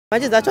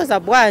Manje zachoza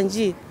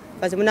bwanji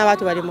bazimuna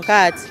abantu bali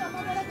mukati.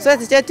 So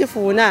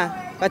tichetifuna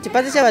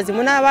batipazishe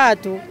bazimuna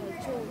abantu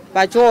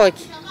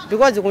bachoki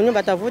because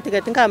kunyumba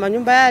tavutika tinkala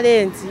manyumba ya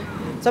lenzi.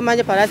 So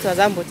manje palati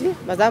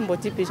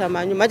bazamboti pisha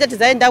manyumba. Manje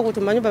tizaenda kuti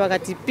manyumba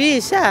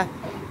bakatipisha.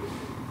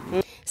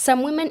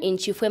 Some women in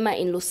Chifwema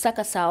in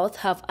Lusaka South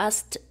have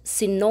asked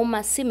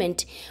Sinoma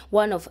Cement,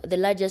 one of the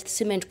largest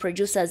cement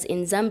producers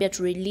in Zambia,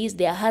 to release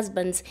their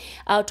husbands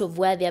out of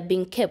where they are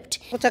being kept.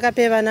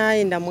 Kutakapeva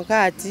naenda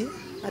mukati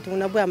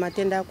atunabuya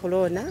matenda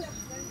corona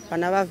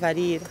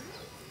banabavalira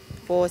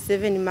for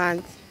 7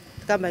 months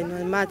kama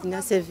ino month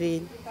na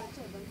 7.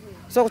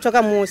 So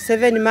kutoka mu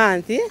 7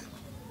 months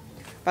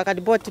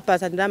pakadiboti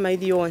pasandama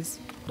ili yonse.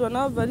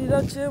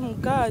 Tunavalira che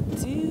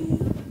mukati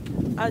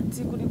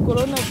ati kuli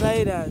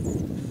coronavirus.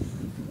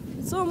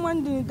 So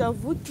mwandi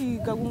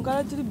nitavutika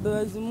kunkala chili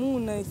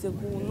bazimuna ise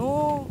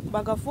kuno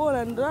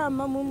bakafora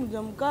ndrama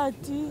mumuja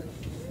mukati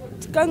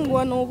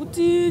tikangwa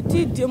nokuti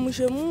tidye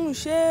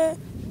mushe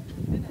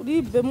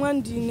kulibe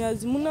mwandi ni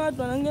azimuna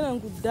watu wanangena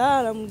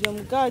nkudala muja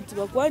mukati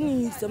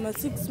bakwanisa ma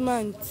 6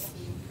 months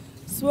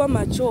siwa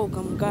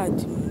machoka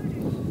mukati.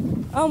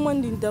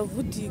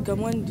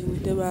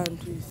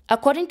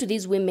 According to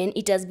these women,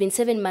 it has been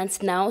 7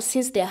 months now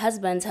since their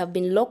husbands have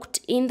been locked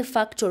in the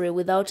factory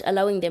without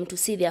allowing them to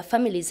see their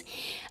families.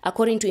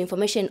 According to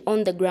information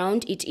on the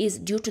ground, it is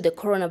due to the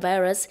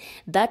coronavirus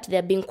that they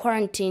are being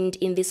quarantined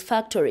in this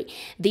factory.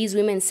 These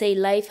women say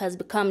life has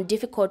become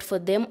difficult for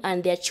them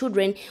and their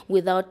children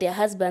without their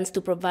husbands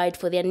to provide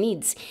for their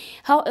needs.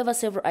 However,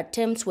 several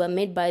attempts were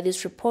made by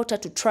this reporter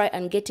to try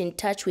and get in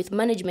touch with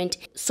management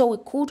so we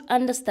could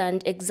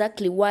understand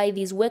exactly why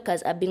these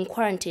workers are being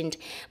quarantined,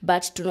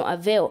 but to no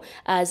avail,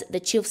 as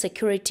the chief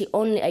security,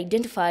 only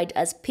identified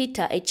as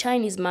Peter, a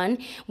Chinese man,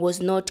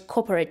 was not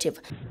cooperative.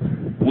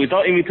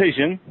 Without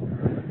invitation,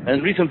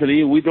 and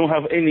recently we don't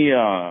have any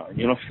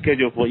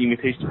schedule for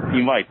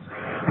invite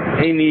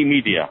any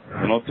media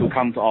to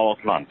come to our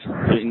plant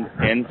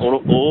and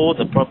all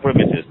the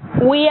premises.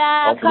 We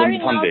are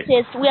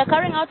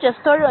carrying out a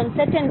story on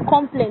certain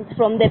complaints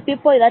from the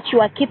people that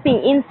you are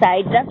keeping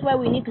inside. That's why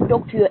we need to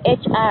talk to your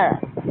HR.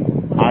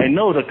 I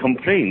know the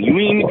complaint. You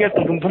mean get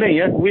the complaint?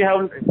 Yes, we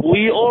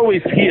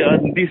always hear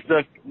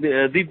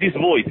this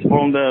voice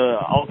from the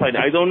outside.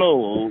 I don't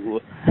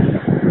know.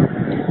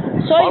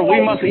 So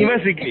we must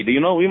investigate.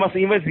 We must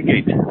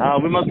investigate.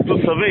 We must do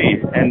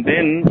survey, and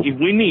then if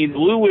we need,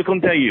 we will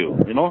contact you.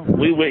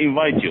 We will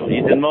invite you.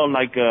 It's not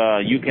like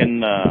you can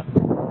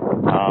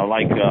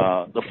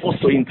the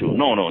forced into.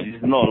 No,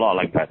 it's not a law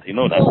like that. You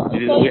know that. So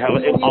we have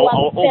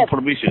our own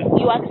provision.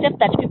 You accept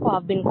that people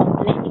have been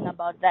complaining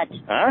about that?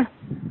 Huh?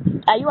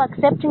 Are you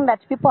accepting that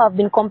people have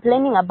been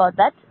complaining about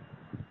that?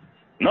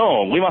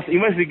 No, we must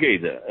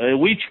investigate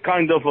which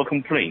kind of a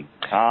complaint.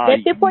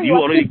 The people you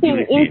are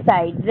keeping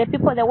inside,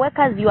 the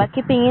workers you are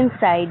keeping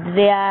inside,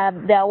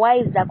 their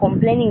wives are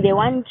complaining they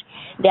want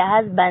their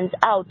husbands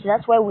out.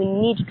 That's why we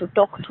need to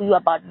talk to you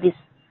about this.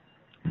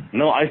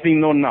 No, I think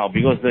not now,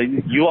 because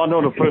you are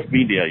not the first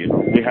media.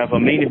 We have a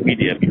main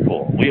media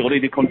before. We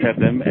already contact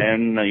them,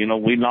 and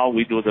we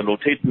do the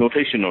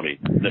rotationally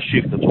the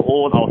shift to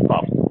all our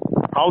staff.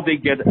 How they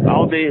get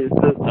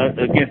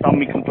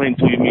some complaint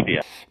to your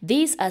media.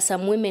 These are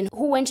some women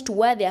who went to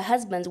where their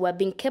husbands were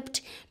being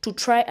kept to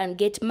try and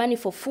get money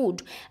for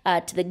food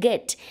at the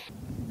gate.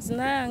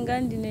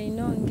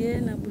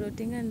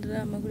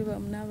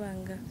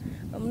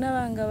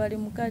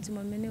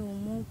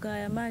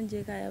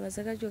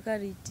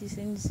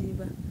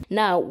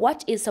 Now,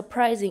 what is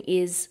surprising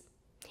is,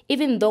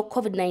 even though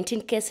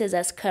COVID-19 cases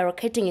are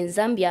skyrocketing in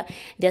Zambia,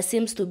 there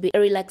seems to be a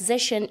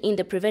relaxation in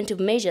the preventive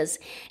measures,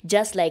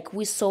 just like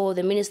we saw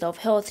the Minister of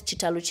Health,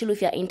 Chitalu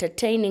Chilufya,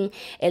 entertaining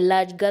a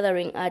large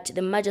gathering at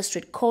the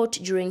Magistrate Court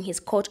during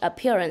his court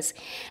appearance.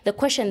 The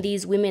question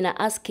these women are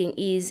asking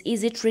is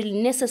it really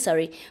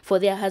necessary for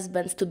their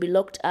husbands to be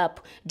locked up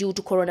due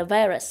to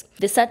coronavirus?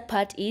 The sad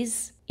part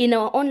is, in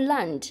our own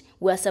land,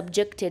 we are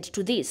subjected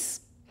to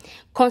this.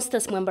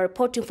 CONSTANCE MWEMBA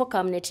reporting for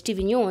CAMNET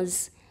TV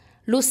News,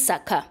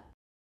 Lusaka.